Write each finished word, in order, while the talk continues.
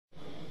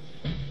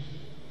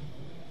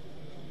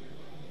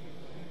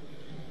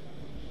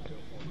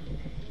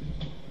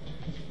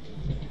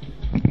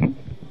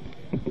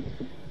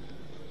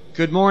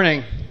Good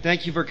morning.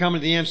 Thank you for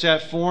coming to the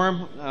AMSAT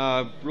Forum.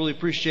 Really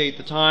appreciate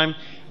the time.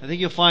 I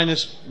think you'll find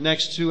this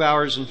next 2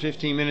 hours and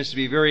 15 minutes to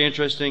be very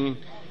interesting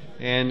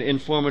and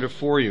informative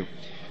for you.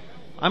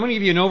 I'm going to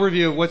give you an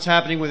overview of what's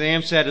happening with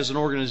AMSAT as an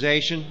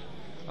organization.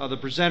 The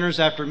presenters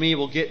after me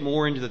will get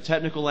more into the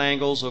technical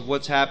angles of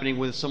what's happening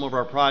with some of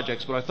our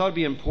projects, but I thought it'd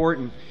be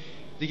important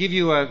to give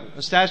you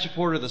a status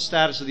report of the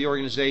status of the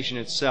organization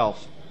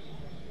itself.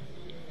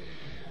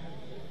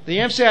 The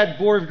AMSAT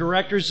Board of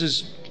Directors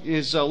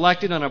is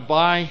elected on a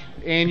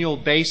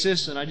biannual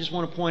basis, and I just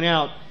want to point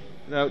out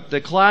that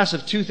the class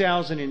of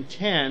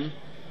 2010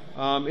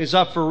 is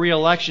up for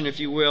re-election,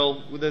 if you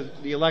will, with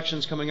the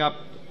elections coming up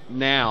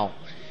now.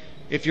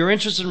 If you're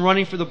interested in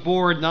running for the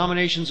board,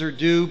 nominations are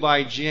due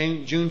by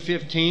June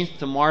 15th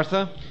to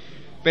Martha.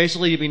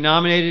 Basically, to be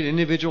nominated, an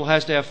individual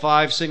has to have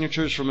 5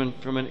 signatures from a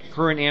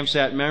current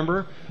AMSAT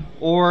member,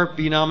 or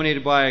be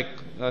nominated by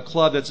a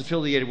club that's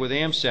affiliated with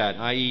AMSAT,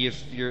 i.e.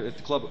 if you're at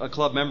a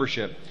club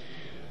membership.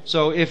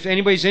 So if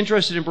anybody's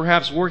interested in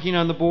perhaps working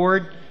on the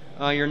board,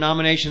 your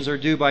nominations are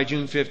due by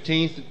June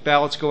 15th.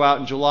 Ballots go out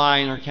in July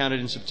and are counted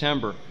in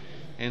September.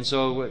 And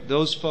so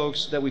those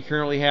folks that we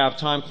currently have,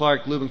 Tom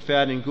Clark, Lou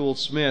McFadden, and Gould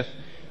Smith,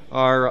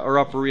 are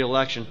up for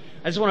re-election.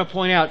 I just want to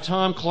point out,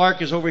 Tom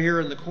Clark is over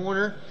here in the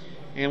corner,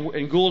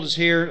 and Gould is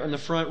here in the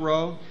front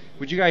row.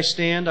 Would you guys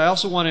stand? I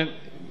also want to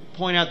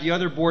point out the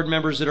other board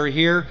members that are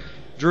here.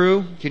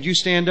 Drew, could you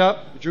stand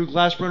up? Drew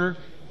Glassbrunner,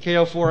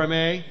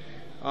 KO4MA.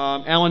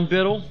 Alan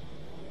Biddle,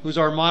 who's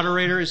our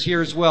moderator, is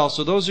here as well.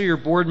 So those are your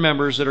board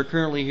members that are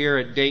currently here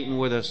at Dayton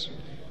with us.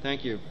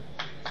 Thank you.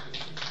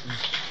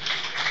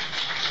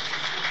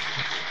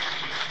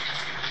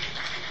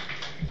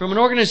 From an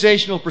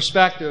organizational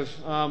perspective,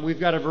 we've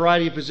got a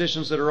variety of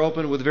positions that are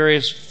open with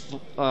various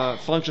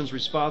functions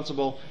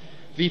responsible.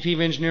 VP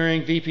of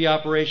Engineering, VP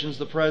Operations,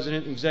 the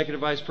President, Executive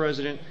Vice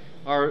President,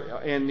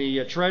 and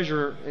the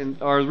Treasurer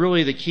are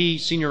really the key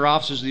senior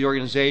officers of the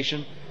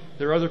organization.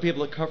 There are other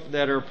people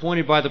that are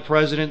appointed by the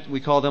President. We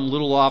call them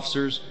little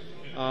officers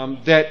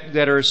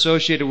that are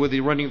associated with the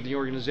running of the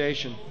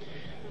organization.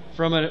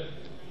 From a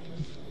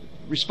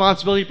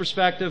responsibility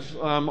perspective,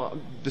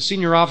 the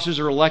senior officers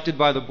are elected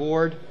by the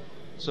board.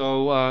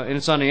 So, and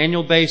it's on an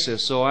annual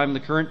basis. So I'm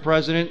the current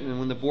president, and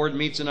when the board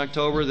meets in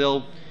October,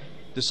 they'll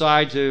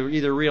decide to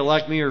either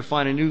re-elect me or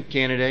find a new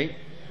candidate.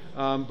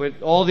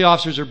 But all the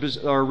officers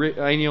are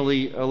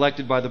annually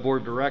elected by the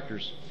board of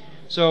directors.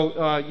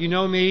 So you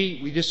know me.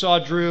 We just saw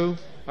Drew.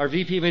 Our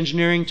VP of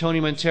Engineering, Tony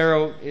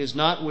Montero, is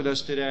not with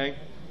us today.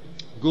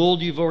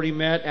 Gould, you've already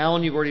met.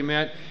 Alan, you've already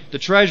met. The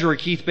treasurer,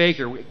 Keith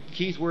Baker.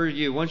 Keith, where are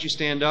you? Why don't you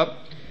stand up?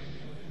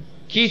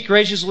 Keith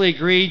graciously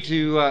agreed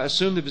to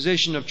assume the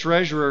position of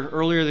treasurer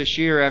earlier this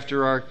year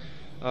after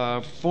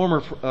our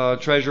former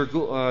treasurer,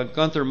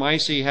 Gunther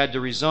Meissy, had to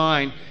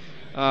resign.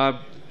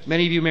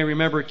 Many of you may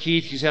remember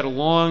Keith. He's had a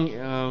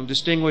long,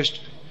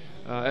 distinguished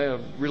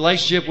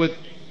relationship with,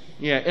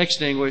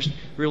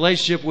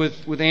 relationship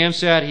with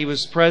AMSAT. He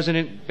was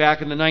president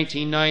back in the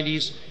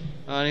 1990s,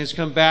 and he's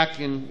come back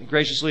and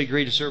graciously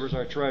agreed to serve as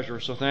our treasurer.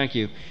 So thank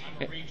you.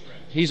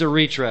 He's a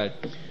retread.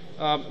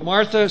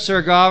 Martha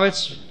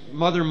Saragovitz,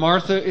 Mother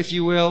Martha, if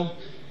you will,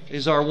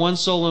 is our one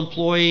sole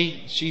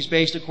employee. She's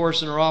based, of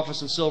course, in her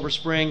office in Silver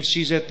Springs.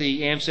 She's at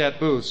the AMSAT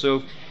booth.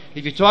 So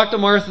if you talk to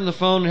Martha on the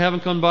phone and haven't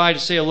come by to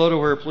say hello to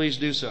her, please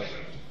do so.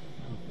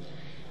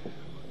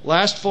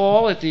 Last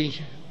fall at the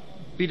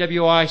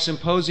BWI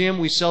Symposium,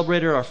 we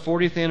celebrated our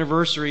 40th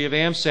anniversary of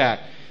AMSAT,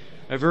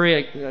 a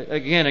very,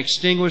 again,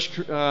 extinguished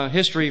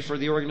history for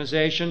the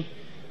organization.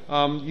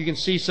 You can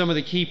see some of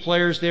the key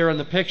players there in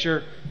the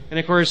picture. And,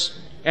 of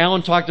course,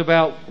 Alan talked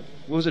about,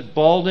 what was it,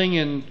 balding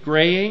and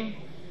graying?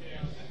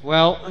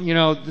 Well, you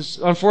know,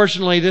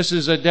 unfortunately, this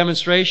is a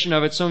demonstration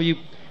of it. Some of you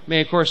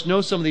may, of course,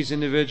 know some of these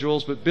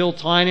individuals, but Bill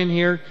Tynan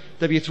here,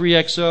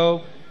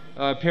 W3XO,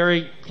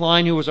 Perry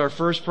Klein, who was our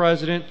first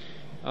president.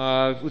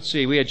 Let's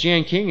see, we had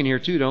Jan King in here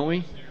too, don't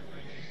we?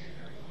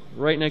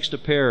 Right next to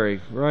Perry,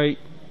 right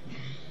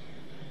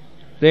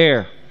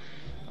there.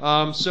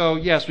 So,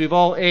 yes, we've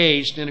all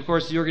aged, and, of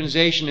course, the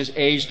organization has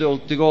aged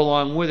to go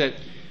along with it.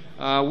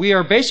 We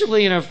are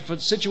basically in a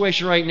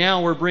situation right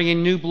now. We're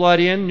bringing new blood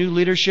in, new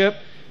leadership,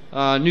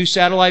 new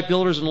satellite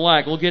builders and the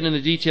like. We'll get into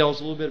the details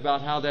a little bit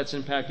about how that's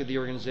impacted the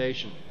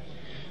organization.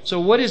 So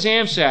what is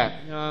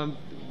AMSAT?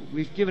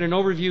 We've given an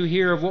overview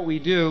here of what we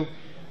do.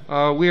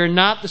 We are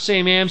not the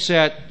same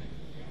AMSAT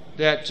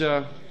that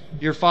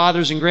your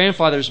fathers and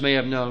grandfathers may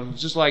have known.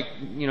 It's just like,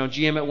 you know,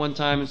 GM at one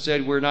time and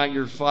said, we're not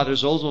your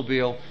father's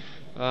Oldsmobile.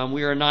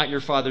 We are not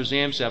your father's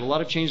AMSAT. A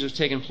lot of changes have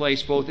taken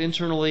place both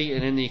internally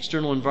and in the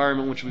external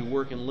environment in which we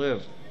work and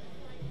live.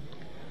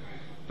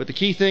 But the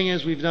key thing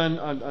is we've done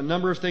a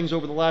number of things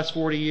over the last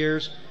 40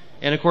 years.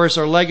 And, of course,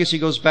 our legacy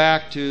goes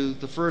back to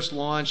the first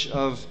launch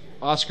of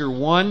Oscar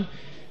I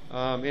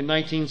in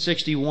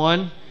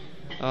 1961.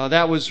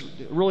 That was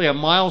really a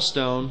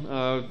milestone,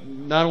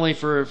 not only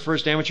for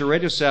first amateur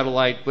radio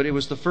satellite, but it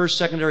was the first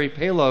secondary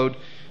payload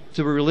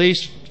to be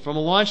released from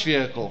a launch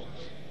vehicle.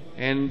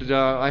 And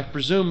I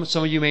presume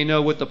some of you may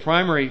know what the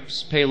primary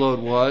payload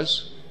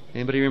was.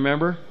 Anybody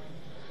remember?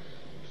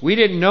 We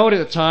didn't know it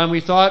at the time.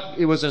 We thought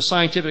it was a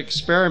scientific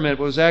experiment,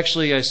 but it was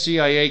actually a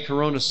CIA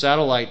Corona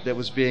satellite that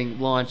was being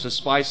launched, a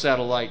spy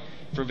satellite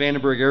from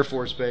Vandenberg Air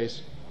Force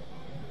Base.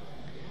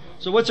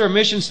 So what's our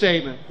mission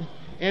statement?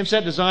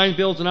 AMSAT designs,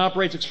 builds, and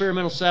operates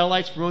experimental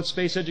satellites, promotes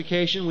space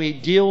education. We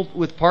deal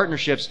with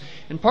partnerships.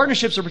 And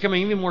partnerships are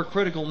becoming even more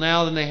critical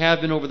now than they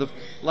have been over the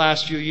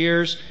last few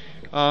years.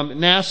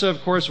 NASA,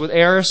 of course, with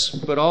ARIS,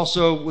 but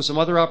also with some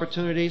other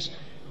opportunities.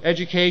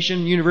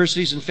 Education,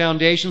 universities, and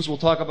foundations. We'll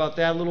talk about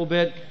that a little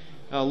bit.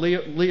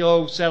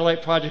 LEO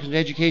satellite project and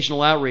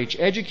educational outreach.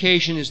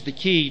 Education is the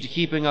key to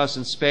keeping us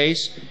in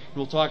space.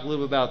 We'll talk a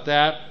little bit about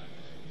that.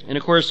 And,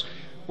 of course,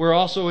 we're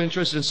also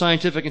interested in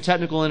scientific and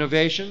technical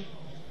innovation.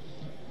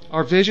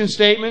 Our vision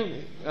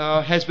statement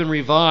has been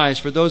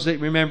revised. For those that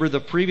remember the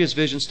previous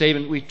vision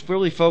statement, we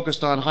really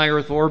focused on high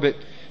Earth orbit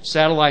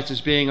satellites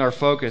as being our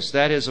focus.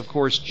 That has, of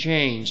course,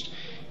 changed.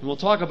 And we'll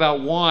talk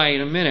about why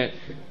in a minute.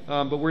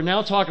 But we're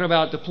now talking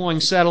about deploying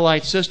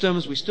satellite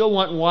systems. We still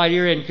want wide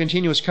area and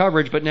continuous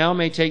coverage, but now it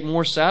may take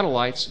more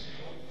satellites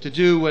to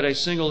do what a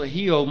single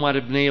HEO might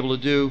have been able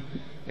to do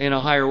in a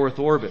higher Earth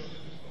orbit.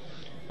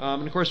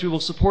 And, of course, we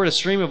will support a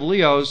stream of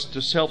LEOs to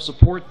help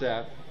support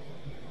that.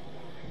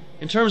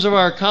 In terms of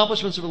our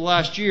accomplishments over the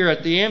last year,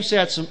 at the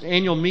AMSAT's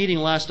annual meeting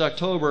last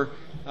October,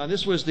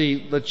 this was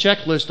the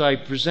checklist I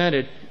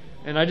presented,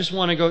 and I just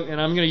want to go, and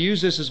I'm going to use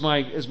this as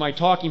my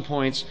talking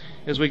points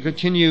as we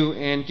continue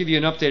and give you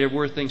an update of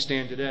where things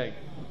stand today.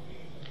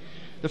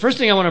 The first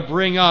thing I want to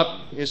bring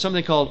up is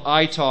something called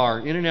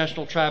ITAR,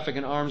 International Traffic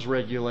and Arms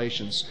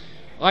Regulations.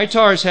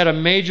 ITAR has had a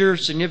major,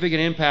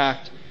 significant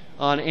impact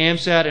on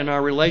AMSAT and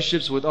our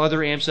relationships with other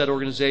AMSAT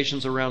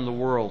organizations around the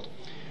world.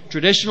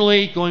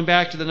 Traditionally, going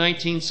back to the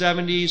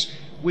 1970s,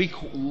 we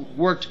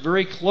worked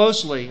very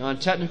closely on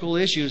technical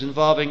issues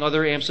involving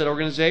other AMSAT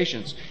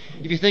organizations.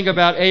 If you think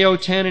about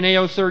AO-10 and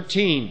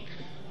AO-13,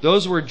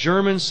 those were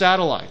German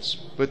satellites,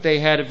 but they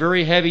had a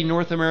very heavy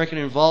North American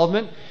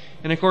involvement.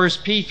 And of course,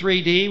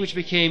 P3D, which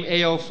became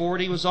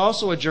AO-40, was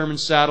also a German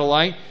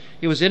satellite.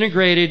 It was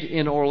integrated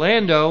in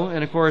Orlando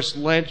and, of course,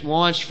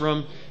 launched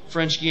from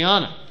French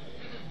Guiana.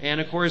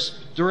 And, of course,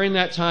 during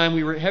that time,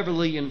 we were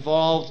heavily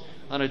involved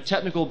on a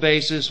technical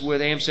basis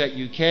with AMSAT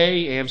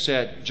UK,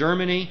 AMSAT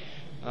Germany,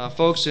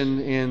 folks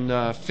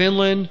in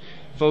Finland,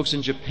 folks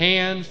in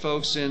Japan,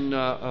 folks in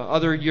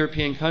other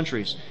European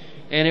countries.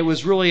 And it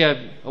was really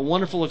a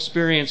wonderful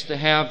experience to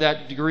have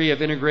that degree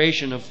of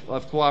integration,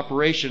 of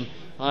cooperation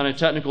on a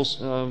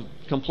technical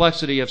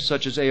complexity of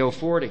such as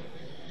AO-40.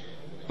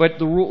 But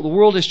the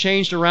world has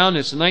changed around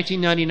us. In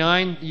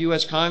 1999, the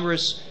U.S.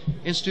 Congress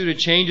instituted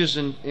changes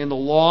in the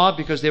law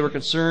because they were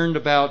concerned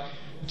about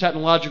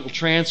technological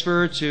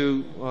transfer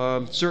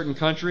to certain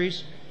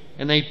countries.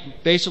 And they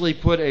basically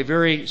put a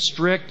very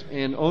strict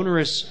and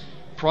onerous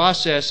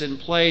process in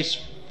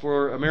place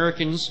for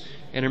Americans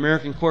and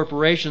American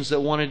corporations that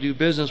want to do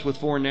business with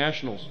foreign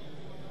nationals.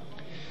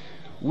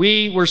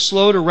 We were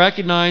slow to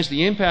recognize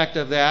the impact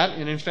of that,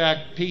 and in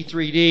fact,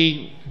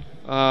 P3D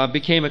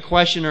became a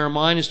question in our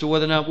mind as to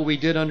whether or not what we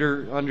did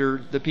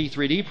under the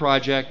P3D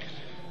project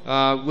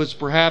was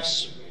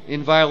perhaps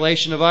in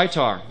violation of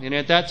ITAR. And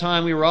at that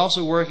time, we were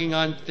also working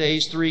on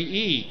Phase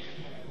 3E,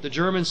 the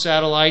German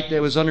satellite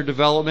that was under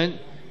development.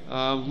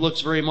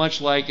 Looks very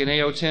much like an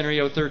AO-10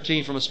 or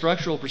AO-13 from a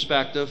structural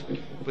perspective,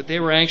 but they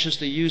were anxious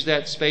to use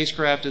that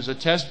spacecraft as a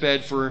test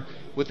bed for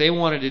what they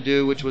wanted to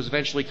do, which was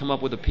eventually come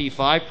up with a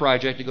P5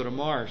 project to go to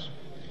Mars.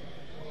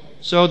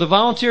 So the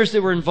volunteers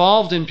that were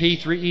involved in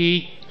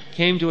P3E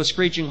came to a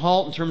screeching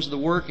halt in terms of the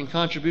work and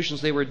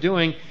contributions they were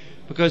doing,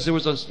 because there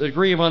was a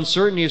degree of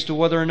uncertainty as to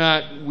whether or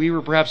not we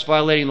were perhaps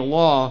violating the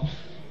law.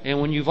 And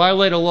when you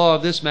violate a law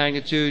of this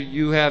magnitude,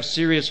 you have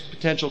serious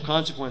potential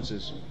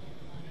consequences.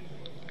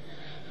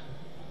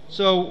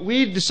 So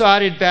we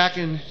decided back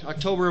in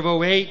October of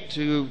 2008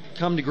 to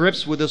come to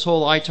grips with this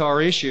whole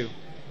ITAR issue.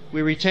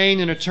 We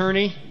retained an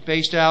attorney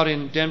based out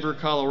in Denver,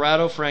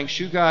 Colorado, Frank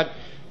Shugat,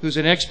 who's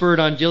an expert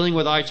on dealing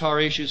with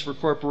ITAR issues for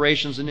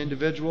corporations and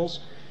individuals.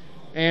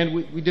 And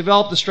we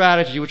developed a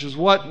strategy, which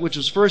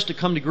was first to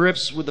come to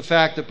grips with the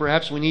fact that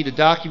perhaps we need a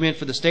document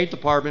for the State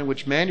Department,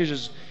 which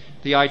manages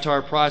the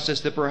ITAR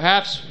process, that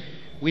perhaps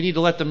we need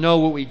to let them know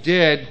what we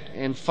did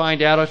and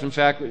find out if, in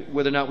fact,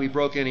 whether or not we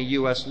broke any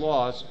U.S.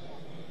 laws.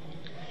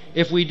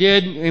 If we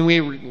did, and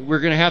we're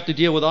going to have to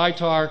deal with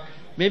ITAR,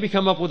 maybe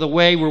come up with a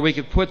way where we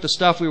could put the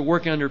stuff we were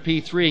working under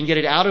P3 and get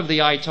it out of the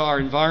ITAR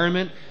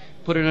environment,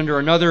 put it under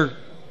another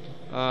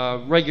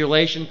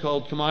regulation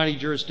called commodity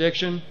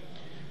jurisdiction.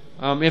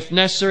 If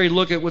necessary,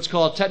 look at what's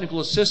called technical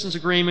assistance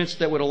agreements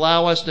that would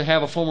allow us to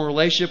have a formal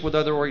relationship with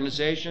other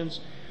organizations.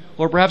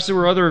 Or perhaps there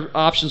were other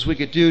options we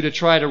could do to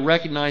try to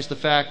recognize the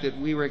fact that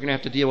we were going to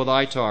have to deal with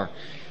ITAR.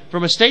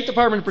 From a State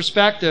Department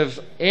perspective,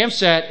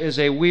 AMSAT is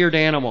a weird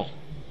animal.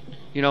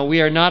 You know,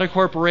 we are not a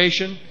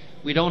corporation.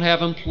 We don't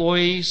have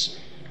employees.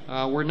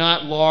 We're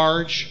not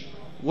large.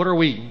 What are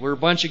we? We're a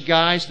bunch of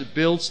guys that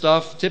build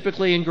stuff,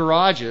 typically in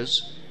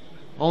garages,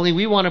 only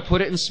we want to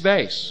put it in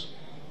space.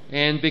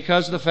 And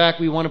because of the fact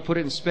we want to put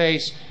it in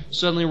space,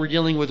 suddenly we're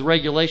dealing with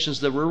regulations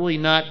that were really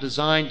not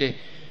designed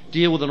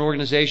deal with an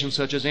organization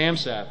such as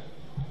AMSAT.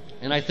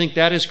 And I think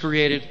that has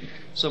created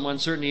some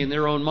uncertainty in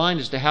their own mind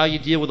as to how you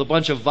deal with a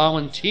bunch of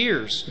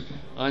volunteers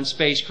on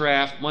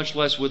spacecraft, much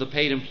less with a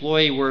paid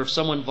employee, where if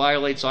someone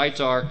violates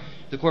ITAR,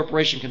 the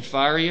corporation can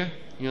fire you.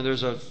 You know,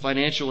 there's a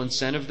financial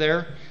incentive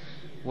there.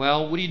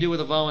 Well, what do you do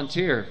with a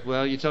volunteer?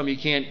 Well, you tell them you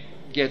can't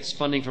get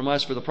funding from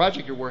us for the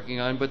project you're working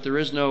on, but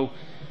there's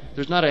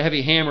not a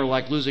heavy hammer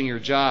like losing your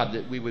job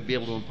that we would be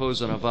able to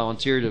impose on a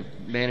volunteer to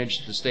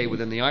manage to stay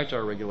within the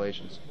ITAR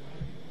regulations.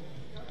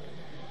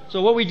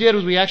 So what we did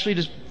was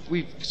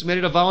we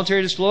submitted a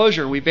voluntary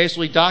disclosure. We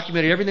basically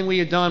documented everything we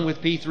had done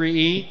with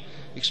P3E,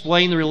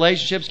 explained the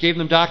relationships, gave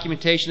them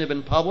documentation that had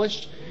been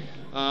published,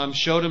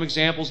 showed them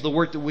examples of the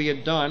work that we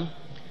had done.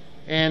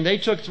 And they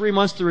took 3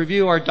 months to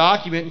review our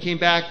document and came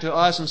back to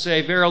us and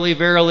say, verily,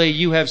 verily,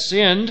 you have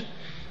sinned.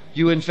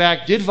 You, in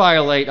fact, did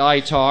violate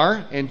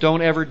ITAR, and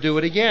don't ever do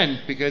it again,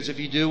 because if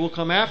you do, we'll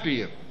come after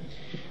you.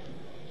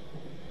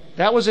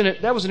 That was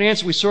an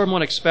answer we sort of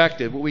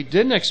unexpected. What we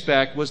didn't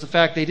expect was the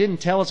fact they didn't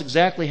tell us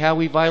exactly how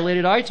we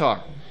violated ITAR.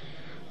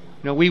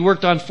 You know, we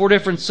worked on 4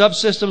 different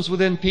subsystems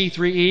within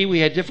P3E. We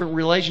had different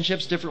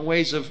relationships, different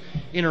ways of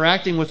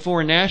interacting with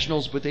foreign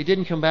nationals, but they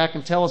didn't come back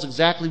and tell us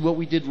exactly what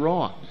we did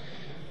wrong.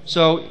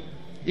 So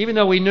even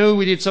though we knew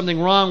we did something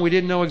wrong, we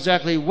didn't know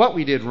exactly what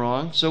we did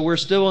wrong. So we're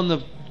still in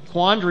the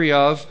quandary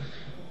of,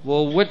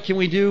 well, what can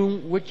we do,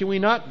 what can we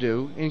not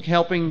do in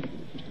helping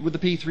with the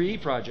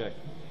P3E project?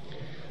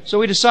 So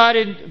we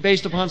decided,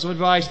 based upon some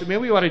advice, that maybe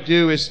what we ought to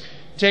do is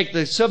take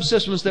the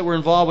subsystems that were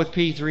involved with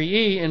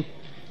P3E and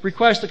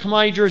request a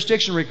commodity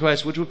jurisdiction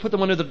request, which would put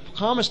them under the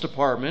Commerce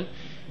Department.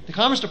 The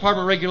Commerce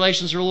Department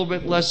regulations are a little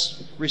bit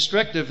less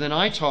restrictive than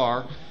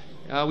ITAR.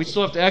 We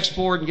still have to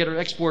export and get an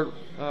export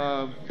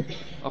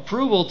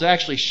approval to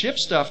actually ship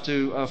stuff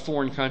to a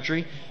foreign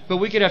country, but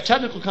we could have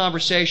technical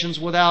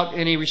conversations without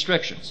any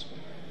restrictions.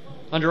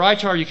 Under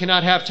ITAR, you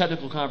cannot have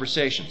technical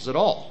conversations at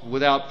all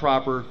without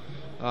proper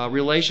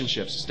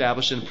relationships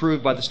established and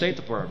approved by the State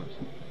Department.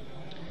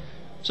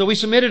 So we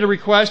submitted a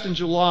request in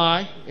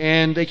July,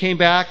 and they came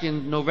back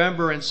in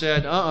November and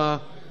said,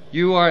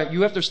 you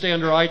have to stay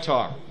under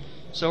ITAR.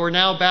 So we're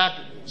now back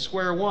at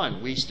square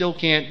one. We still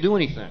can't do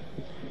anything.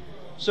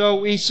 So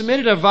we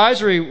submitted an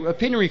advisory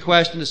opinion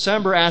request in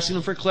December asking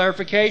them for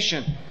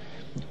clarification.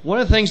 One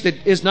of the things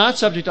that is not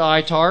subject to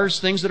ITAR is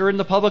things that are in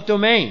the public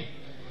domain.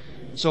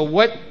 So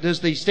what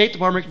does the State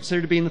Department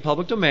consider to be in the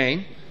public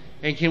domain?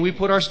 And can we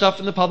put our stuff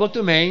in the public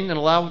domain and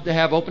allow them to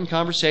have open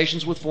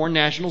conversations with foreign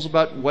nationals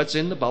about what's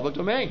in the public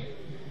domain?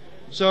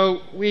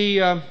 So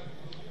we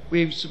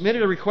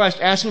submitted a request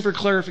asking for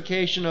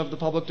clarification of the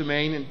public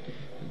domain and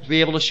to be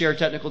able to share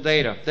technical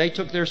data. They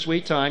took their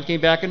sweet time,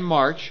 came back in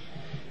March,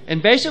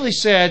 and basically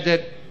said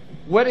that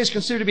what is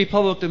considered to be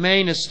public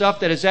domain is stuff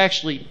that is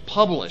actually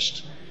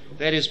published,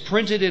 that is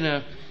printed in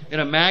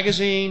a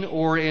magazine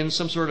or in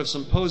some sort of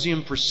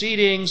symposium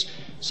proceedings,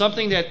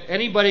 something that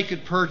anybody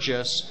could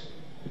purchase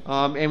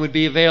and would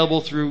be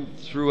available through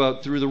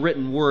the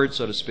written word,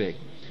 so to speak.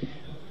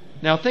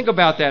 Now think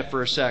about that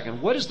for a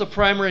second. What is the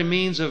primary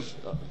means of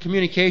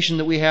communication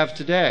that we have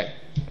today?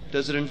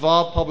 Does it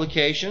involve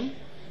publication?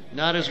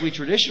 Not as we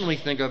traditionally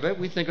think of it.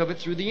 We think of it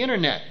through the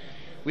internet.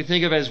 We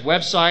think of it as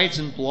websites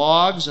and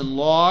blogs and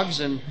logs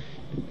and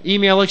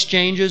email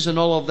exchanges and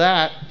all of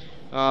that,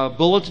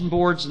 bulletin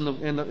boards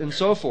and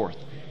so forth.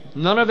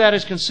 None of that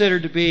is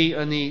considered to be,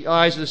 in the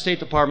eyes of the State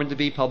Department, to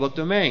be public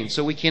domain.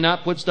 So we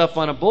cannot put stuff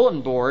on a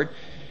bulletin board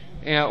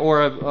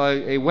or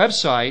a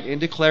website and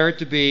declare it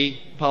to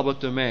be public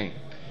domain.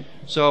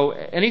 So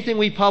anything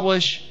we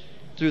publish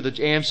through the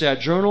AMSAT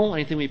Journal,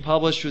 anything we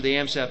publish through the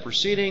AMSAT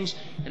Proceedings,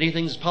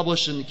 anything that's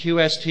published in the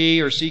QST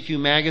or CQ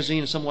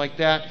Magazine or something like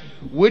that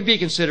would be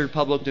considered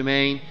public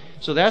domain.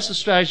 So that's the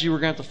strategy we're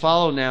going to have to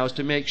follow now, is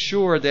to make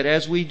sure that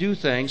as we do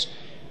things,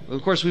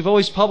 of course, we've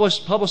always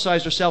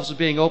publicized ourselves as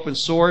being open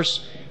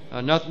source.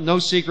 No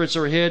secrets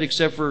are hid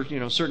except for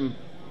certain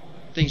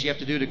things you have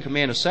to do to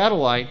command a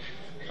satellite.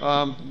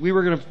 We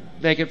were going to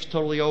make it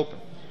totally open.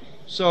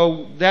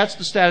 So that's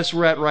the status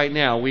we're at right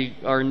now. We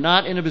are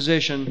not in a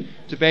position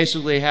to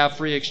basically have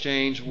free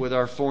exchange with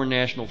our foreign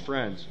national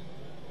friends.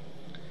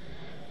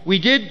 We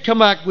did come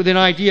back with an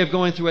idea of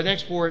going through an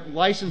export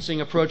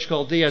licensing approach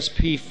called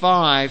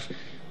DSP5,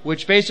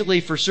 which basically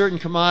for certain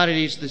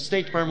commodities the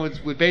State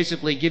Department would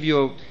basically give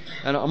you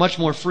a much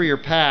more freer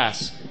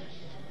pass.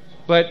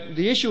 But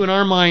the issue in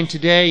our mind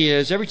today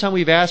is every time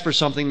we've asked for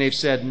something they've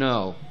said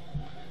no.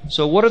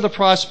 So what are the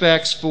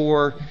prospects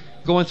for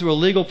going through a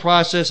legal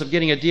process of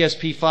getting a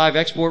DSP5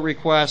 export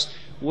request?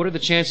 What are the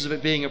chances of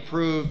it being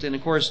approved? And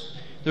of course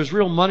there's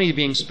real money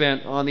being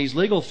spent on these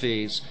legal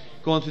fees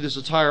going through this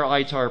entire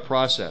ITAR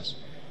process.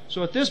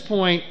 So at this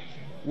point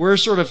we're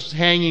sort of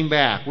hanging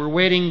back. We're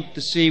waiting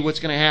to see what's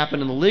going to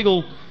happen in the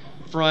legal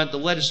front, the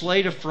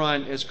legislative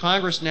front, as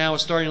Congress now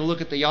is starting to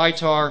look at the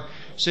ITAR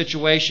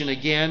situation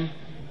again.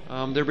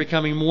 They're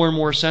becoming more and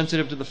more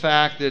sensitive to the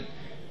fact that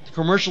the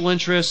commercial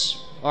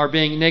interests are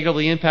being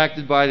negatively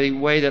impacted by the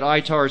way that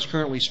ITAR is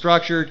currently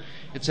structured.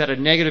 It's had a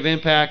negative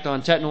impact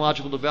on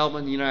technological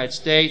development in the United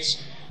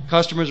States.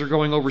 Customers are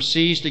going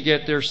overseas to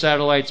get their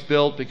satellites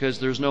built because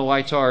there's no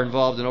ITAR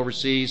involved in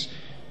overseas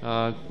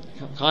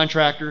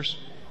contractors.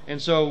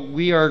 And so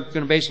we are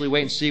going to basically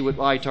wait and see what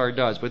ITAR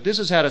does. But this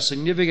has had a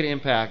significant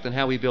impact on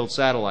how we build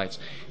satellites.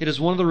 It is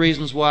one of the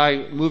reasons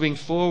why, moving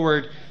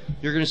forward,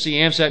 you're going to see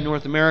AMSAT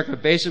North America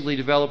basically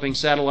developing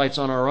satellites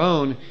on our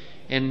own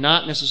and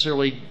not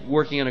necessarily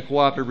working in a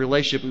cooperative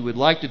relationship we would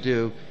like to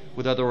do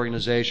with other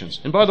organizations.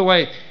 And by the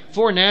way,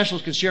 foreign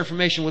nationals can share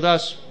information with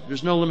us.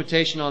 There's no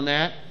limitation on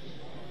that.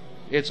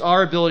 It's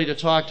our ability to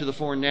talk to the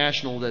foreign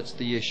national that's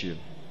the issue.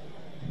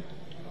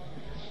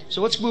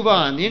 So let's move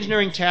on. The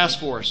Engineering Task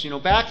Force.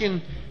 Back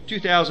in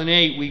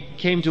 2008, we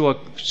came to a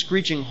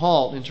screeching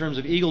halt in terms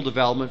of Eagle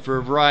development for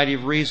a variety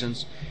of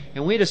reasons.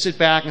 And we had to sit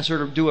back and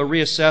sort of do a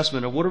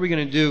reassessment of what are we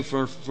going to do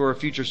for our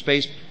future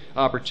space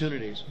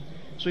opportunities.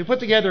 So we put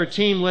together a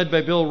team led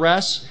by Bill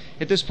Ress.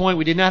 At this point,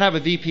 we did not have a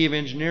VP of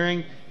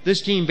Engineering.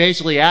 This team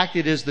basically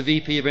acted as the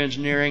VP of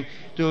Engineering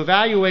to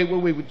evaluate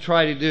what we would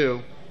try to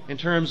do in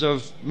terms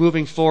of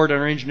moving forward on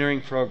our engineering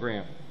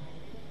program.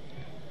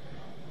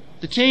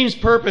 The team's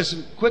purpose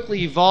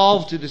quickly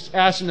evolved to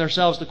asking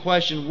ourselves the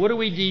question, what do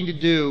we need to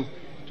do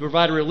to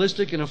provide a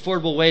realistic and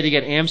affordable way to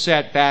get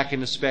AMSAT back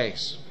into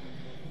space?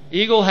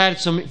 Eagle had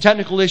some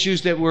technical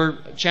issues that were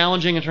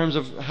challenging in terms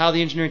of how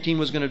the engineering team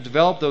was going to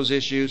develop those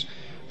issues,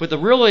 but the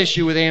real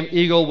issue with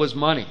Eagle was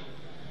money.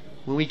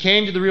 When we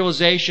came to the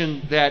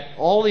realization that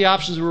all the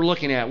options we were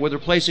looking at, whether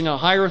placing a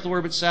high Earth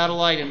orbit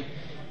satellite and,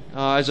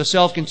 as a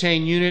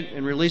self-contained unit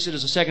and release it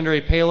as a secondary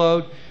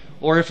payload,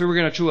 or if we were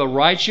going to do a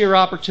rideshare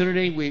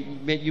opportunity,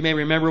 you may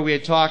remember we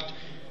had talked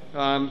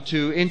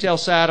to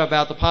Intelsat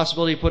about the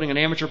possibility of putting an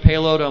amateur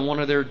payload on one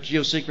of their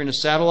geosynchronous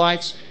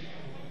satellites.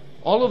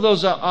 All of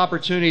those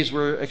opportunities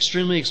were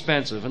extremely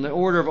expensive, in the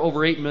order of over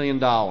 $8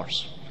 million.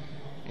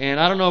 And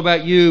I don't know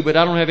about you, but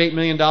I don't have $8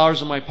 million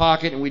in my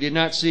pocket, and we did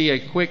not see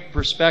a quick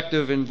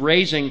perspective in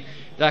raising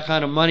that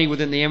kind of money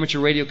within the amateur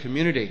radio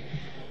community.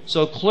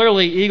 So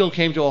clearly, Eagle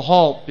came to a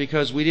halt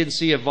because we didn't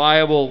see a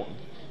viable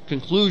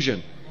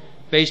conclusion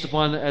based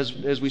upon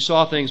as we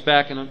saw things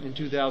back in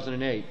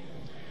 2008.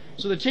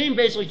 So the team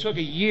basically took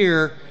a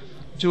year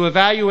to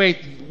evaluate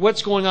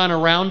what's going on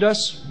around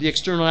us, the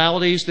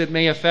externalities that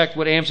may affect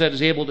what AMSAT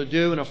is able to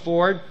do and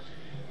afford.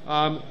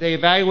 They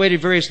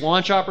evaluated various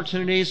launch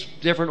opportunities,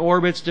 different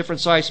orbits,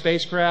 different size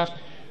spacecraft,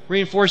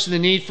 reinforcing the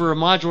need for a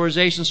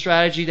modularization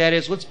strategy. That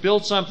is, let's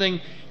build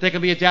something that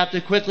can be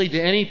adapted quickly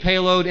to any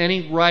payload,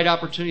 any ride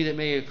opportunity that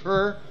may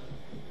occur.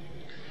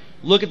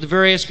 Look at the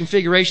various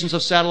configurations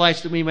of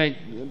satellites that we may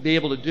be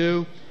able to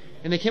do.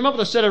 And they came up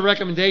with a set of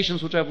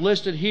recommendations, which I've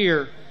listed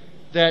here,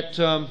 that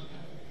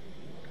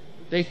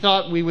they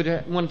thought we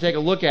would want to take a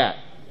look at.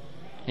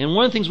 And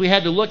one of the things we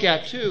had to look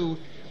at, too,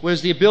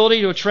 was the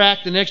ability to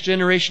attract the next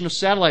generation of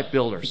satellite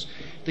builders.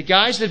 The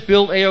guys that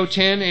built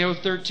AO10,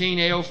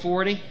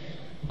 AO13,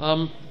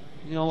 AO40,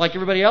 like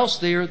everybody else,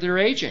 they're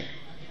aging.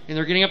 And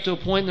they're getting up to a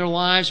point in their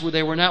lives where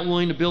they were not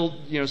willing to build,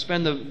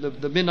 spend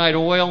the midnight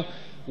oil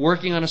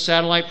working on a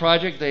satellite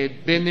project. They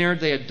had been there,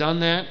 they had done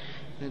that.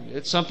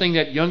 It's something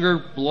that younger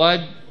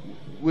blood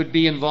would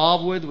be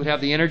involved with, would have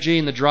the energy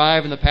and the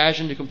drive and the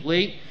passion to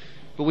complete.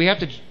 But we have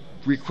to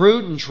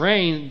recruit and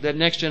train that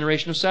next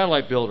generation of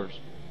satellite builders.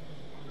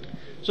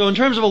 So in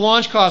terms of a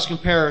launch cost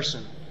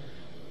comparison,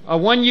 a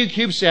 1U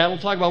CubeSat, we'll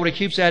talk about what a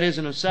CubeSat is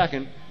in a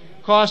second,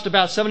 cost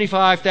about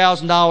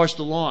 $75,000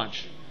 to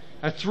launch.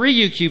 A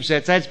 3U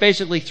CubeSat, that's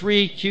basically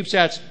 3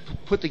 CubeSats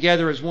put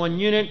together as one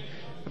unit,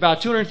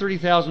 about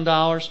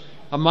 $230,000.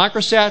 A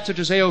microsat such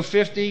as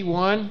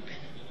AO51,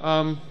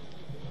 $350,000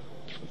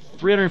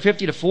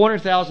 to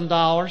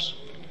 $400,000.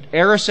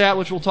 Aerosat,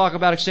 which we'll talk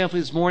about extensively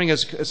this morning,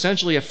 is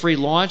essentially a free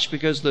launch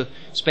because the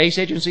space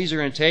agencies are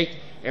going to take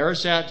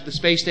Aerosat to the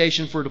space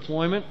station for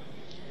deployment.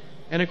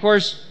 And of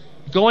course,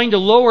 going to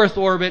low Earth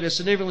orbit is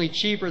significantly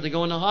cheaper than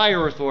going to high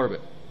Earth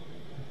orbit.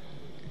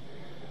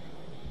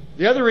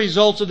 The other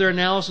results of their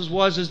analysis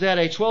is that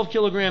a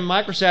 12-kilogram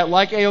microsat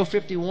like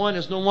AO51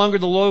 is no longer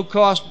the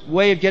low-cost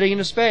way of getting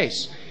into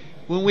space.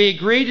 When we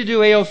agreed to do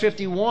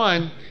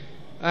AO51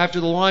 after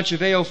the launch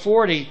of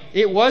AO40,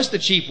 it was the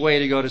cheap way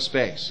to go to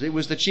space. It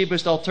was the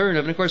cheapest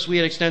alternative. And of course, we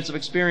had extensive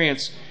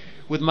experience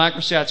with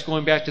microsats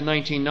going back to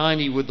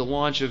 1990 with the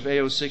launch of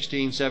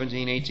AO16,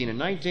 17, 18, and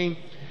 19.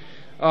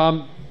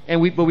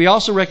 But we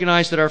also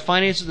recognized that our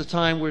finances at the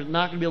time were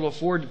not going to be able to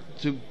afford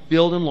to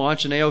build and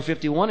launch an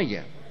AO51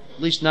 again,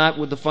 at least not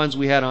with the funds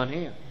we had on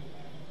hand.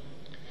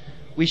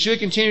 We should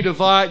continue to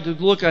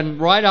look on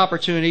ride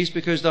opportunities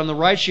because on the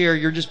ride share,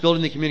 you're just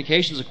building the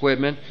communications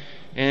equipment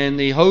and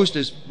the host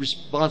is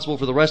responsible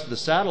for the rest of the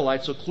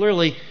satellite. So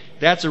clearly,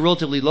 that's a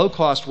relatively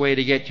low-cost way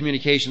to get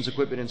communications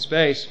equipment in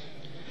space.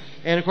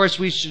 And of course,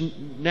 we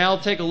should now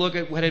take a look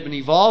at what had been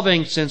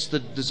evolving since the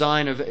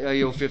design of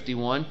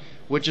AO51,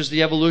 which is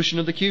the evolution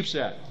of the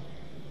CubeSat.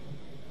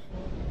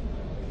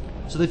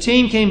 So the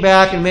team came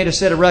back and made a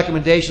set of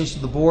recommendations to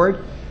the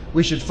board.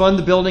 We should fund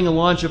the building and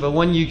launch of a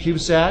 1U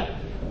CubeSat.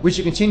 We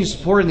should continue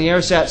supporting the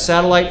AirSat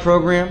satellite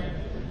program.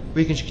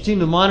 We can continue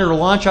to monitor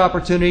launch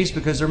opportunities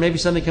because there may be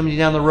something coming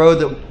down the road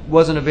that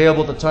wasn't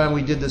available at the time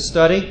we did this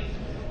study.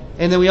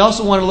 And then we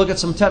also want to look at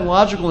some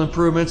technological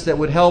improvements that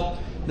would help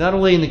not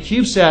only in the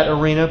CubeSat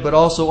arena, but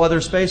also other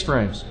space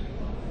frames.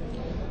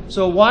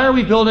 So why are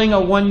we building a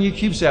 1U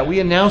CubeSat? We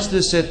announced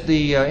this at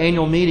the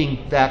annual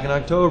meeting back in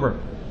October.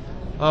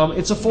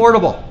 It's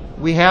affordable.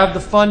 We have the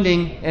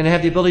funding and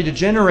have the ability to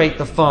generate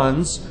the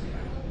funds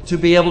to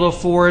be able to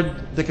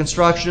afford the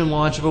construction and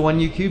launch of a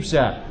 1U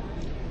CubeSat.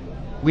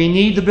 We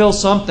need to build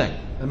something.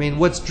 I mean,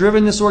 what's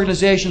driven this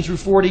organization through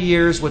 40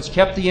 years, what's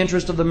kept the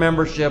interest of the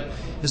membership,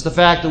 is the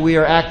fact that we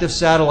are active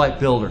satellite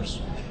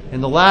builders.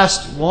 And the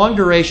last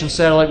long-duration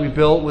satellite we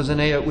built was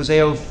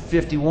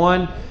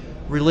AO51,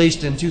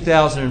 released in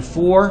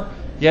 2004.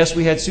 Yes,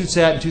 we had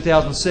SUTSAT in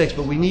 2006,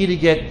 but we need to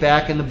get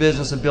back in the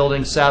business of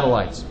building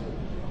satellites.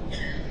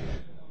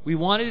 We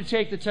wanted to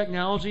take the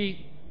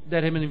technology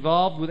that had been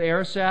involved with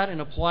AeroSat and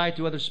apply it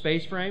to other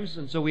space frames,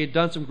 and so we had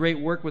done some great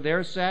work with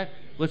AeroSat.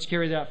 Let's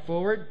carry that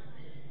forward.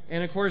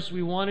 And of course,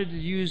 we wanted to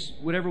use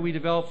whatever we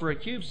developed for a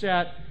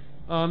CubeSat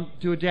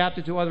to adapt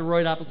it to other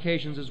ROID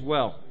applications as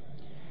well.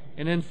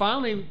 And then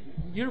finally,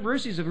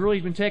 universities have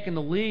really been taking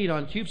the lead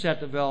on CubeSat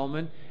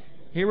development.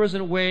 Here was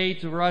a way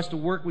for us to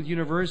work with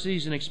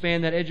universities and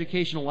expand that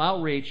educational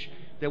outreach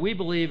that we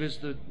believe is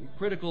the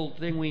critical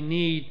thing we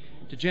need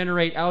to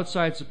generate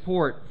outside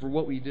support for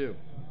what we do.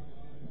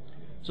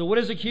 So what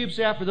is a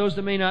CubeSat? For those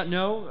that may not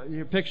know,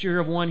 your picture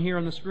of one here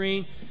on the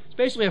screen. It's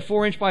basically a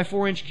 4-inch by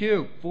 4-inch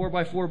cube, 4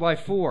 by 4 by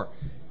 4.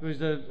 It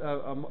was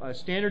a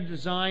standard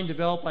design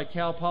developed by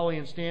Cal Poly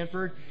and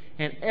Stanford,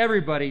 and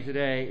everybody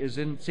today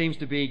seems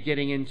to be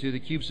getting into the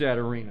CubeSat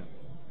arena.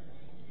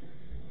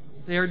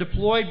 They are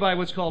deployed by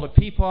what's called a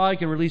P-pod,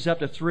 can release up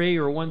to 3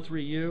 or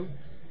 1.3U.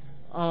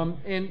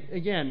 And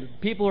again,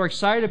 people are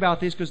excited about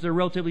these because they're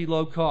relatively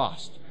low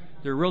cost.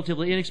 They're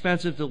relatively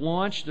inexpensive to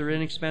launch, they're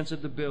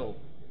inexpensive to build.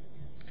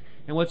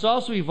 And what's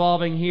also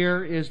evolving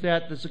here is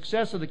that the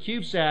success of the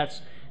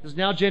CubeSats is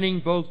now generating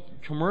both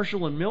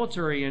commercial and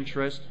military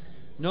interest.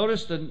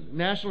 Notice the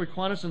National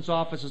Reconnaissance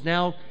Office has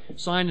now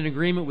signed an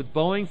agreement with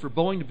Boeing for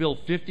Boeing to build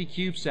 50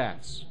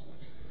 CubeSats.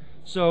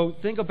 So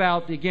think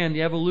about, again,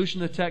 the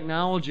evolution of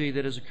technology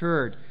that has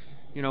occurred.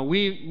 You know,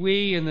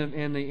 we and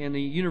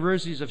the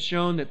universities have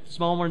shown that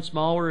smaller and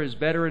smaller is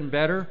better and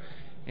better.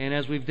 And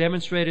as we've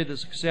demonstrated the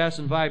success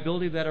and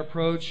viability of that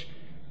approach,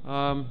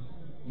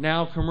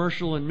 now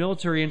commercial and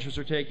military interests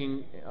are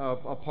taking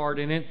a part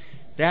in it.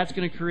 That's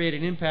going to create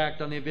an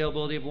impact on the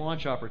availability of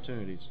launch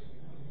opportunities.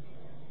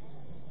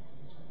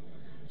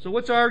 So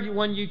what's our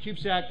 1U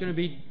CubeSat going to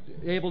be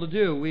able to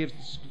do? We have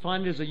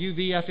defined it as a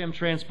UV-FM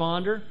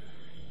transponder,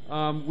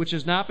 which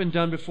has not been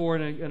done before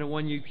in a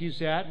 1U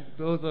CubeSat,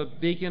 both a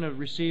beacon, a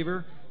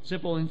receiver,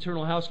 simple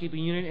internal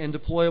housekeeping unit, and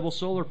deployable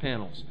solar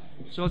panels.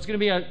 So it's going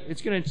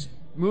to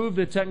move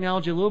the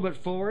technology a little bit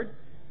forward,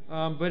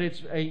 but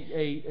it's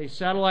a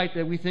satellite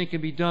that we think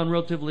can be done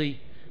relatively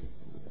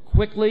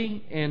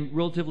quickly and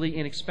relatively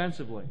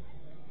inexpensively.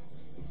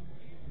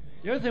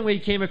 The other thing we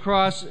came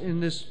across in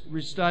this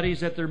study is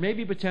that there may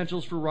be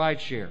potentials for ride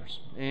shares.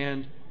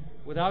 And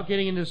without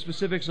getting into the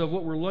specifics of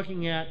what we're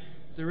looking at,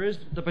 there is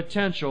the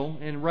potential,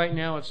 and right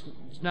now it's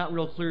not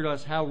real clear to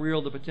us how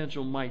real the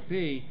potential might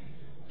be,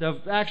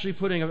 of actually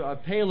putting a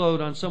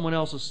payload on someone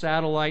else's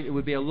satellite. It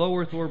would be a low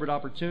Earth orbit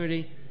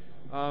opportunity,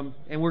 and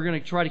we're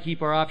going to try to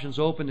keep our options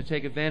open to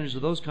take advantage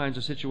of those kinds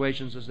of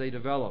situations as they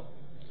develop.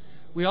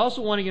 We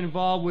also want to get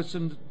involved with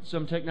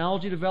some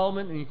technology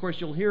development, and of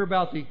course you'll hear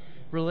about the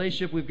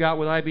relationship we've got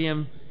with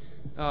IBM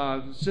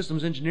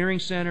Systems Engineering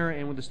Center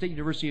and with the State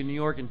University of New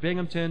York in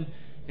Binghamton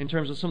in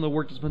terms of some of the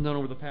work that's been done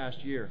over the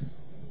past year.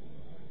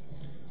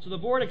 So the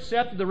board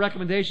accepted the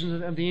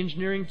recommendations of the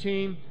engineering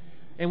team,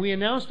 and we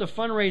announced a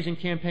fundraising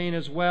campaign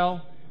as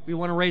well. We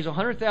want to raise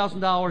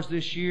 $100,000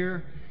 this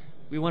year.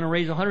 We want to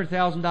raise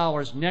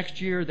 $100,000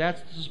 next year.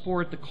 That's to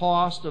support the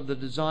cost of the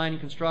design,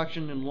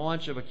 construction, and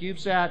launch of a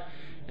CubeSat,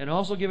 and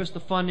also give us the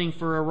funding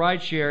for a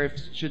ride share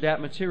should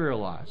that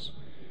materialize.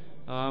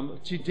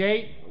 To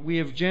date, we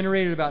have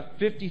generated about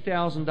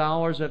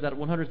 $50,000 of that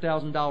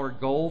 $100,000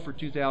 goal for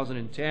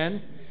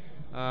 2010.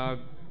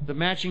 The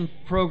matching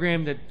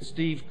program that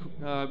Steve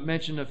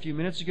mentioned a few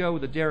minutes ago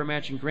with the DARA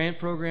Matching Grant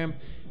Program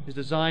is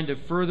designed to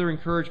further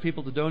encourage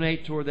people to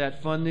donate toward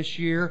that fund this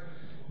year.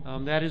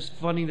 That is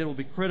funding that will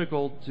be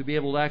critical to be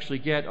able to actually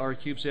get our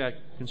CubeSat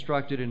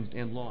constructed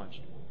and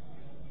launched.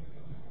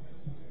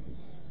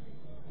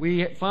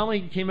 We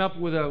finally came up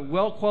with a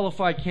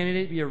well-qualified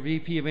candidate to be our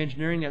VP of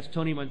Engineering. That's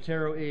Tony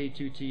Montero,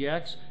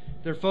 AA2TX.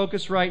 Their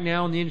focus right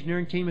now in the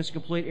engineering team is to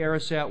complete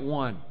AeroSat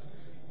 1.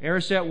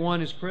 AeroSat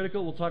 1 is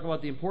critical. We'll talk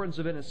about the importance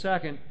of it in a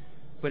second.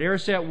 But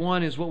AeroSat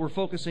 1 is what we're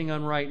focusing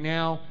on right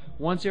now.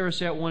 Once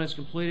AeroSat 1 is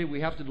completed, we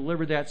have to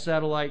deliver that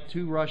satellite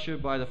to Russia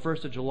by the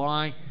 1st of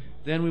July.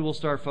 Then we will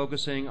start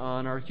focusing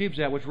on our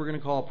CubeSat, which we're going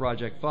to call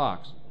Project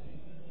Fox.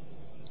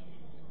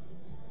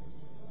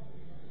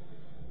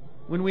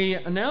 When we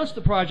announced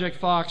the Project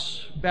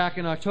Fox back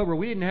in October,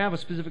 we didn't have a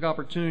specific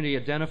opportunity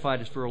identified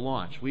as for a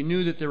launch. We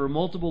knew that there were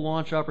multiple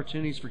launch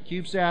opportunities for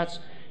CubeSats,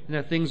 and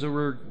that things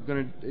are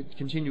going to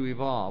continue to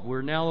evolve.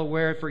 We're now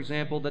aware, for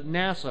example, that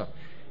NASA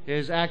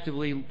is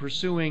actively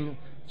pursuing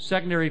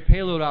secondary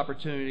payload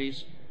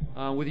opportunities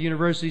with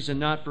universities and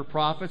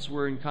not-for-profits.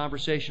 We're in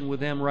conversation with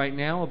them right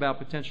now about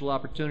potential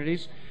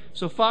opportunities.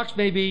 So Fox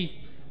may be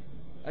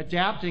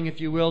adapting,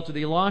 if you will, to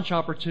the launch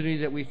opportunity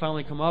that we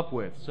finally come up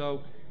with.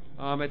 So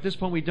at this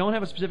point, we don't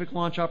have a specific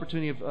launch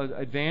opportunity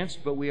advanced,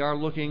 but we are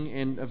looking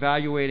and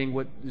evaluating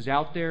what is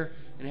out there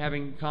and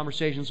having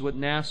conversations with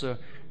NASA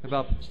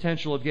about the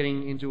potential of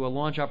getting into a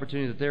launch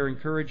opportunity that they're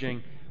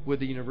encouraging with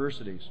the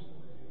universities.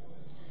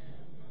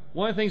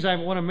 One of the things I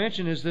want to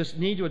mention is this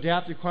need to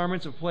adapt the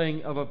requirements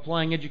of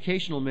applying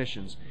educational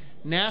missions.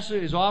 NASA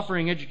is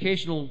offering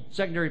educational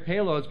secondary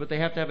payloads, but they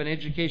have to have an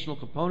educational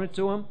component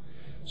to them.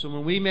 So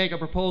when we make a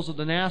proposal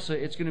to NASA,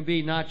 it's going to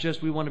be not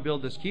just we want to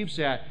build this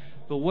CubeSat,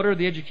 but what are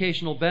the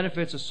educational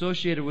benefits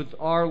associated with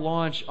our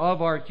launch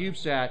of our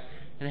CubeSat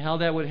and how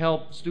that would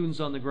help students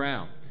on the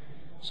ground.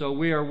 So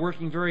we are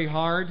working very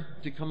hard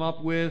to come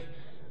up with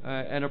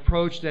an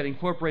approach that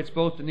incorporates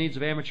both the needs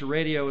of amateur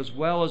radio as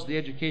well as the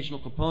educational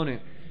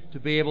component to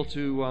be able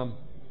to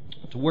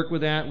work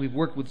with that. We've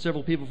worked with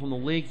several people from the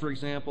league, for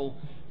example,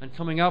 and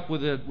coming up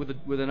with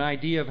an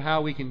idea of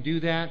how we can do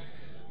that.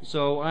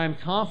 So I'm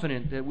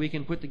confident that we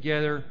can put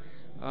together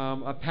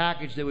a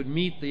package that would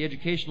meet the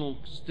educational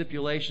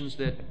stipulations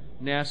that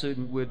NASA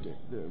would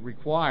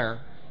require,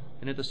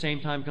 and at the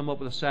same time come up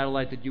with a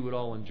satellite that you would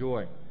all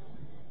enjoy.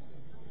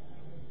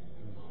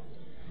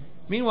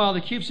 Meanwhile,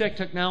 the CubeSat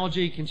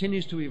technology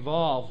continues to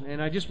evolve,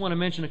 and I just want to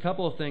mention a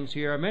couple of things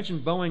here. I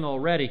mentioned Boeing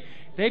already.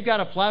 They've got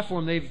a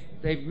platform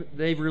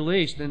they've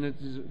released and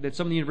that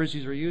some of the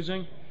universities are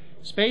using.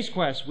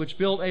 SpaceQuest, which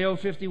built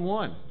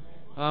AO-51,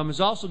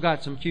 has also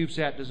got some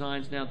CubeSat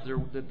designs now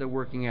that they're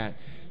working at.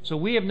 So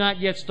we have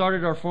not yet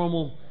started our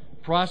formal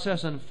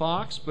process on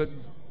Fox, but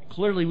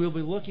clearly we'll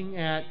be looking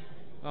at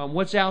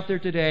what's out there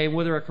today,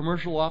 whether a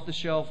commercial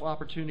off-the-shelf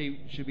opportunity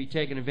should be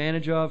taken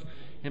advantage of,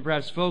 and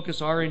perhaps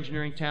focus our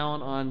engineering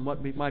talent on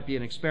what might be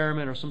an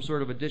experiment or some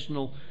sort of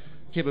additional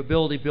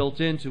capability built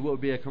into what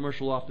would be a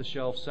commercial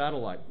off-the-shelf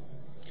satellite.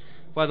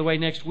 By the way,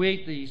 next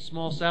week the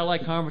Small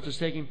Satellite Conference is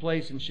taking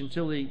place in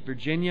Chantilly,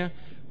 Virginia.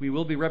 We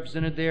will be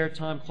represented there.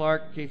 Tom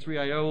Clark,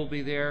 K3IO, will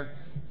be there.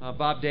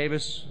 Bob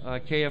Davis,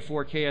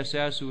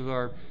 KF4KSS, who is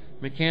our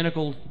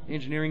mechanical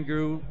engineering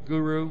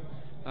guru,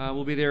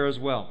 will be there as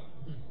well.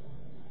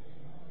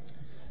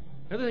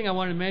 Another thing I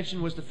wanted to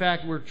mention was the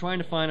fact we're trying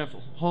to find a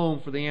home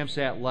for the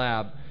AMSAT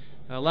lab.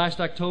 Last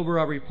October,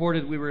 I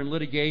reported we were in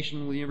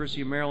litigation with the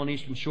University of Maryland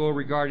Eastern Shore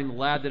regarding the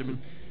lab that had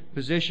been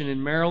positioned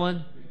in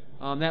Maryland.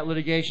 That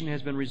litigation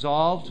has been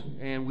resolved,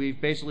 and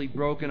we've basically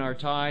broken our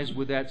ties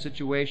with that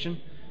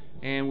situation,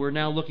 and we're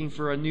now looking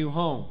for a new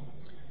home.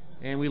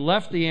 And we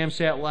left the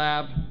AMSAT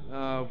lab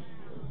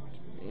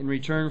in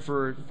return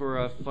for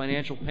a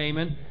financial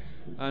payment.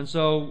 And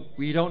so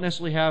we don't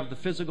necessarily have the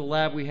physical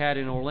lab we had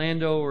in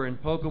Orlando or in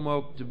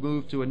Pocomoke to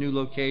move to a new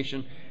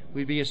location.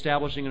 We'd be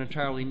establishing an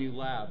entirely new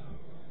lab.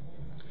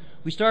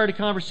 We started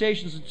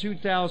conversations in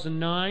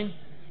 2009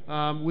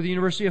 with the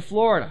University of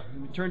Florida.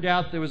 It turned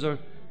out there was a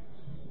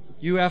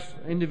UF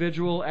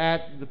individual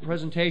at the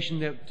presentation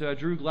that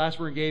Drew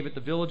Glassberg gave at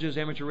the Villages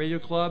Amateur Radio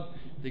Club.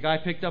 The guy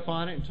picked up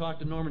on it and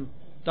talked to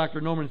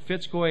Dr. Norman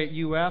Fitzcoy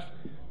at UF,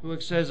 who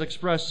has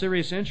expressed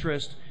serious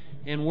interest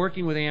in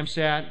working with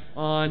AMSAT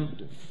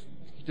on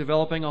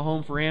developing a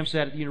home for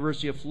AMSAT at the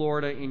University of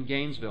Florida in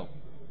Gainesville.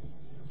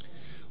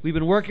 We've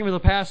been working for the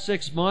past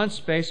 6 months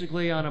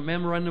basically on a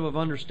memorandum of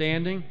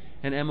understanding,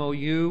 an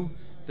MOU,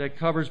 that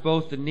covers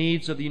both the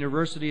needs of the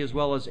university as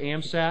well as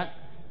AMSAT.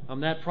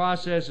 That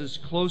process is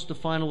close to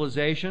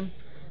finalization.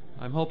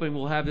 I'm hoping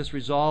we'll have this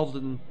resolved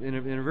in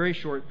a very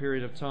short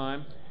period of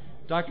time.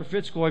 Dr.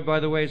 Fitzcoy, by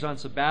the way, is on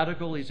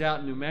sabbatical. He's out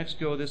in New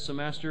Mexico this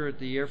semester at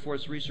the Air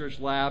Force Research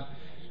Lab.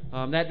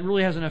 That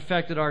really hasn't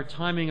affected our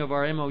timing of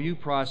our MOU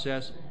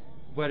process,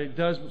 but it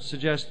does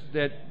suggest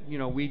that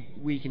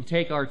we can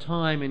take our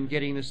time in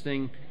getting this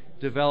thing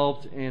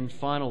developed and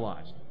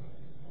finalized.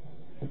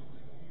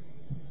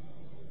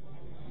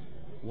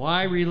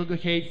 Why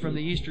relocate from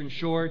the Eastern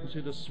Shore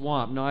to the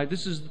swamp? No,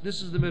 this is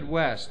the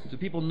Midwest. Do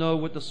people know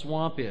what the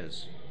swamp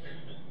is?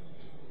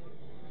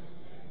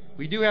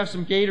 We do have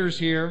some gators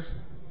here.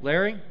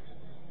 Larry?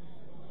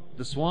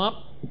 The swamp?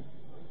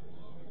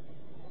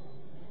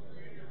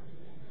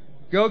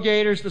 Go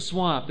Gators, the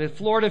swamp. The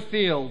Florida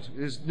field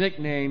is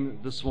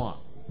nicknamed the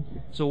swamp.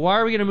 So why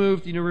are we going to move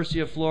to the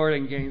University of Florida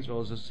in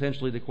Gainesville is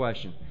essentially the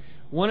question.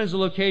 One is the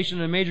location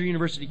of a major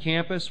university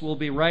campus. We'll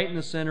be right in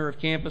the center of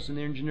campus in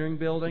the engineering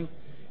building,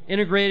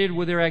 integrated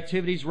with their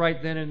activities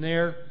right then and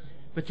there.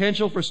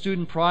 Potential for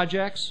student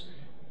projects.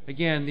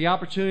 Again, the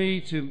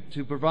opportunity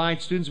to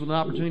provide students with an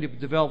opportunity to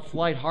develop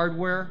flight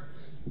hardware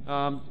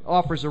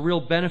offers a real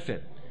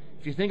benefit.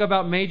 If you think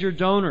about major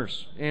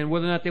donors and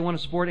whether or not they want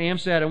to support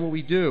AMSAT and what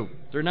we do,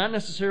 they're not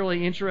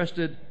necessarily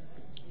interested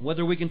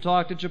whether we can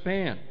talk to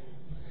Japan.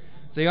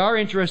 They are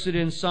interested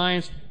in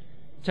science,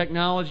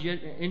 technology,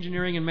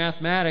 engineering, and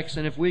mathematics,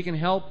 and if we can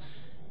help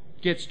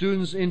get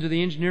students into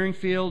the engineering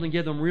field and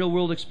give them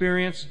real-world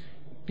experience,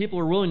 people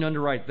are willing to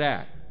underwrite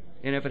that.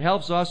 And if it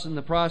helps us in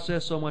the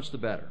process, so much the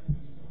better.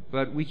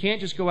 But we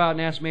can't just go out and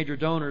ask major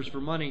donors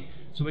for money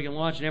so we can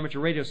launch an amateur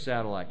radio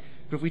satellite.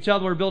 But if we tell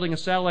them we're building a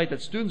satellite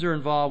that students are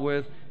involved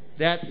with,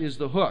 that is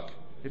the hook,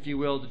 if you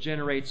will, to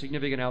generate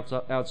significant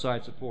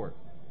outside support.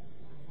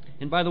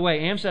 And by the way,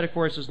 AMSAT, of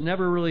course, has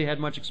never really had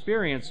much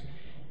experience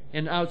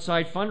in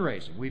outside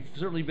fundraising. We've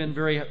certainly been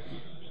very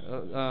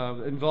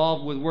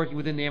involved with working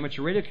within the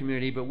amateur radio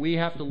community, but we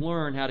have to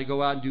learn how to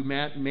go out and do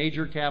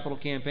major capital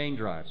campaign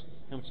drives.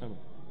 How much time?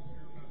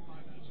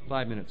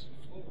 5 minutes.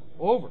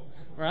 Over.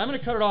 All right, I'm going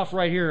to cut it off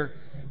right here.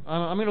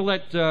 I'm going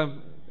to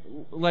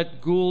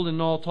let Gould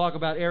and all talk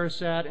about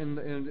Aerosat,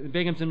 and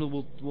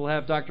Binghamton will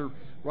have Dr.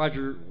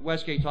 Roger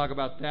Westgate talk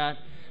about that.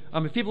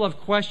 If people have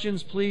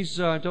questions, please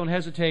don't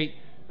hesitate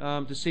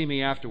to see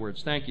me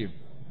afterwards. Thank you.